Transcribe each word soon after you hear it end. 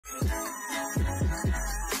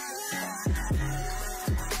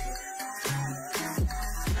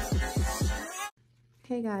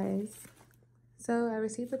Hey guys, so I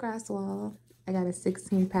received the grass wall. I got a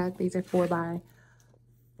 16 pack. These are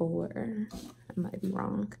 4x4. I might be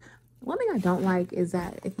wrong. One thing I don't like is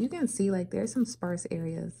that if you can see, like, there's some sparse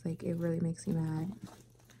areas. Like, it really makes me mad.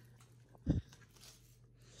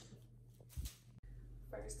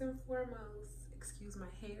 First and foremost, excuse my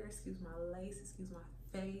hair, excuse my lace, excuse my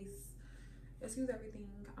face, excuse everything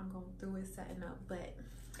I'm going through with setting up. But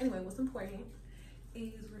anyway, what's important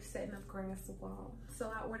is we're setting up grass wall. So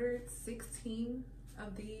I ordered 16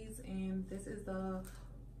 of these, and this is the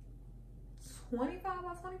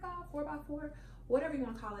 25x25, 4x4, whatever you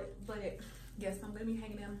want to call it. But yes, I'm gonna be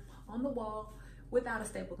hanging them on the wall without a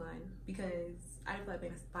staple gun because I didn't feel like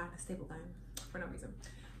buying a staple gun for no reason.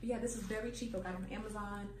 But yeah, this is very cheap. I got it on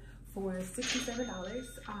Amazon for $67.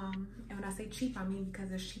 And when I say cheap, I mean because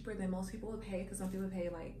it's cheaper than most people would pay, because some people pay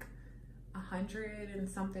like $100 and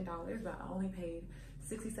something, but I only paid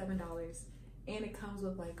 $67, and it comes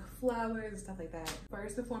with like flowers and stuff like that.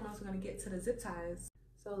 First and foremost, we're gonna get to the zip ties.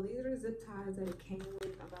 So these are the zip ties that it came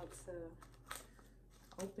with. I'm about to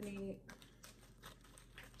open it.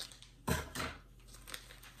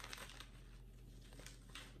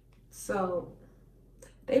 So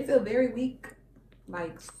they feel very weak,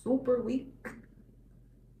 like super weak.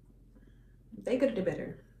 They could have did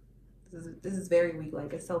better. This is very weak.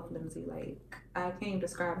 Like, it's so flimsy. Like, I can't even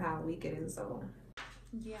describe how weak it is. So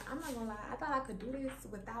yeah, I'm not gonna lie, I thought I could do this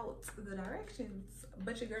without the directions,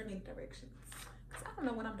 but your girl needed directions, because I don't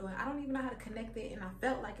know what I'm doing. I don't even know how to connect it, and I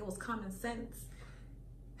felt like it was common sense.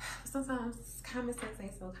 Sometimes common sense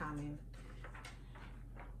ain't so common.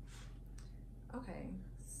 Okay,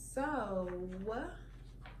 so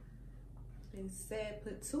it said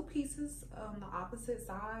put 2 pieces on the opposite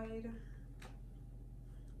side.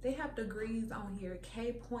 They have degrees on here,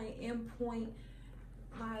 K point, M point.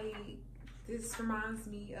 Like, this reminds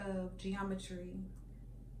me of geometry,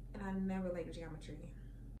 and I never liked geometry.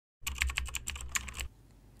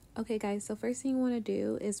 Okay guys, so first thing you want to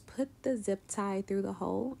do is put the zip tie through the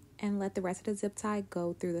hole and let the rest of the zip tie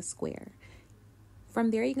go through the square. From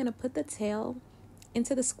there, you're going to put the tail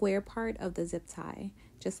into the square part of the zip tie,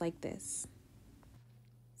 just like this.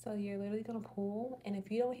 So you're literally going to pull, and if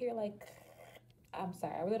you don't hear, like, I'm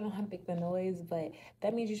sorry, I really don't know how to make the noise, but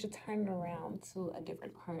that means you should turn it around to a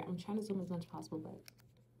different part. I'm trying to zoom as much as possible, but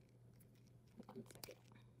 1 second.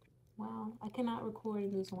 Wow, I cannot record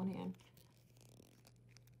and do this one hand.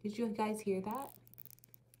 Did you guys hear that?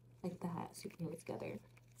 Like that, so you can hear it together.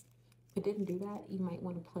 If it didn't do that, you might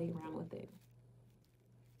want to play around with it.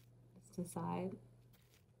 This is the side.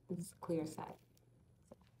 This is the clear side.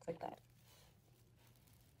 So it's like that.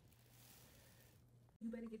 You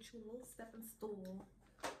better get you a little stepping stool,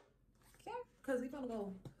 okay? Because we're gonna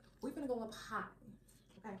go up high,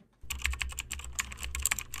 okay?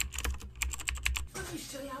 Let me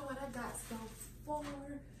show y'all what I got so far.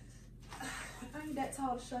 I ain't that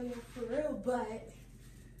tall to show you for real, but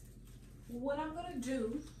what I'm gonna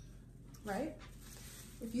do, right?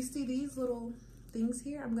 If you see these little things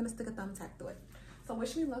here, I'm gonna stick a thumbtack through it. So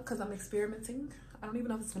wish me luck, because I'm experimenting. I don't even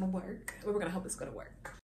know if it's gonna work, but we're gonna hope it's gonna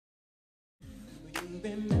work.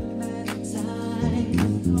 Remember the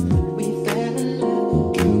time we fell in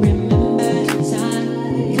love. You remember the time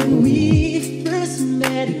when we first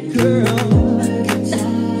met, girl.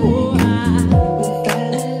 Oh, we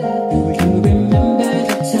fell in love. Do you remember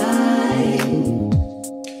the time?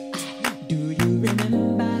 Do you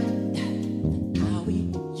remember how we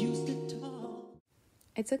used to talk?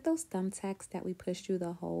 I took those thumbtacks that we pushed through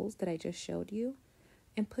the holes that I just showed you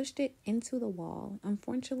and pushed it into the wall.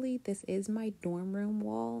 Unfortunately, this is my dorm room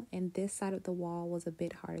wall, and this side of the wall was a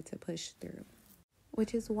bit harder to push through,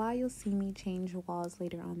 which is why you'll see me change walls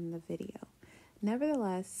later on in the video.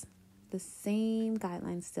 Nevertheless, the same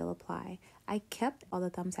guidelines still apply. I kept all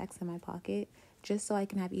the thumbtacks in my pocket just so I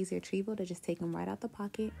can have easy retrieval to just take them right out the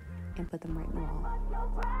pocket and put them right in the wall.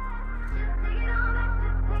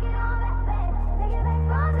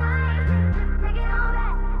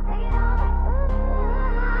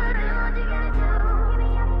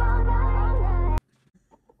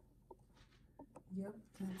 Yep,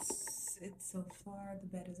 that's it so far. The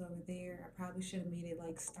bed is over there. I probably should have made it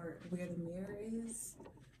like start where the mirror is,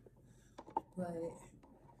 but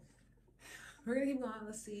we're gonna keep going.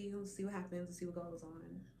 Let's see what happens. Let's see what goes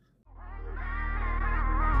on.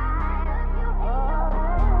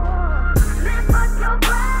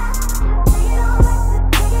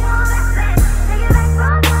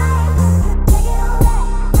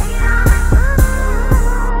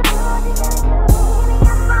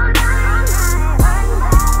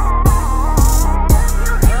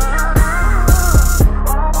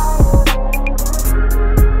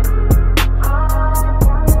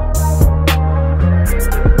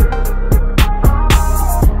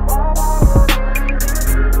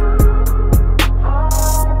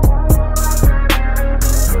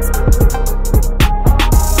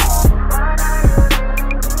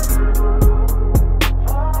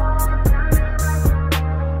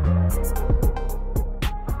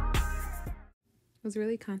 was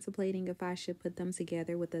really contemplating if I should put them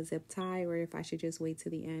together with a zip tie or if I should just wait to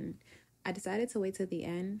the end. I decided to wait to the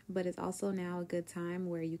end, but it's also now a good time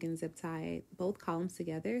where you can zip tie both columns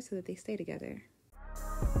together so that they stay together.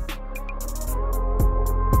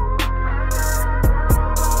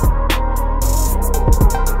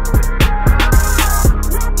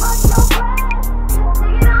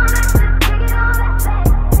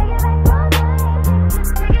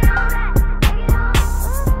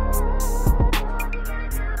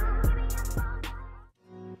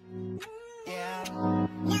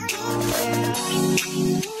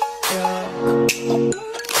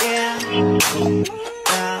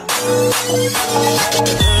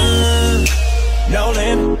 No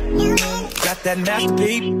limit, got that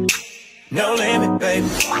masterpiece. No limit, baby.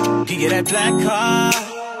 Give you that black car.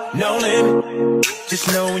 No limit. Just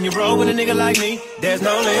know when you roll with a nigga like me, there's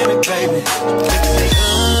no limit, baby.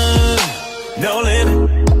 No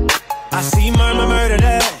limit. I see murder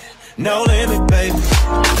that. No limit, baby.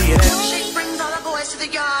 Give you that. She brings all the boys to the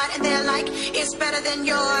yard and they're like, it's better than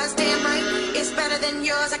yours. Damn right, it's better than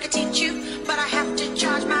yours. I could teach you, but I have to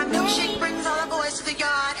charge. My milkshake brings all the boys to the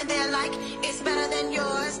yard and they're like, it's better than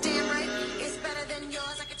yours. Damn right, it's better than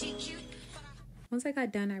yours. I could teach you. Once I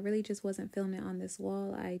got done, I really just wasn't filming it on this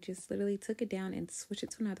wall. I just literally took it down and switched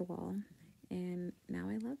it to another wall. And now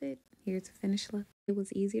I love it. Here's a finished look. It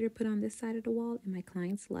was easier to put on this side of the wall and my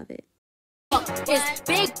clients love it. It's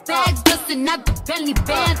big bags, bustin' out the belly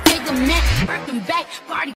band, take a minute.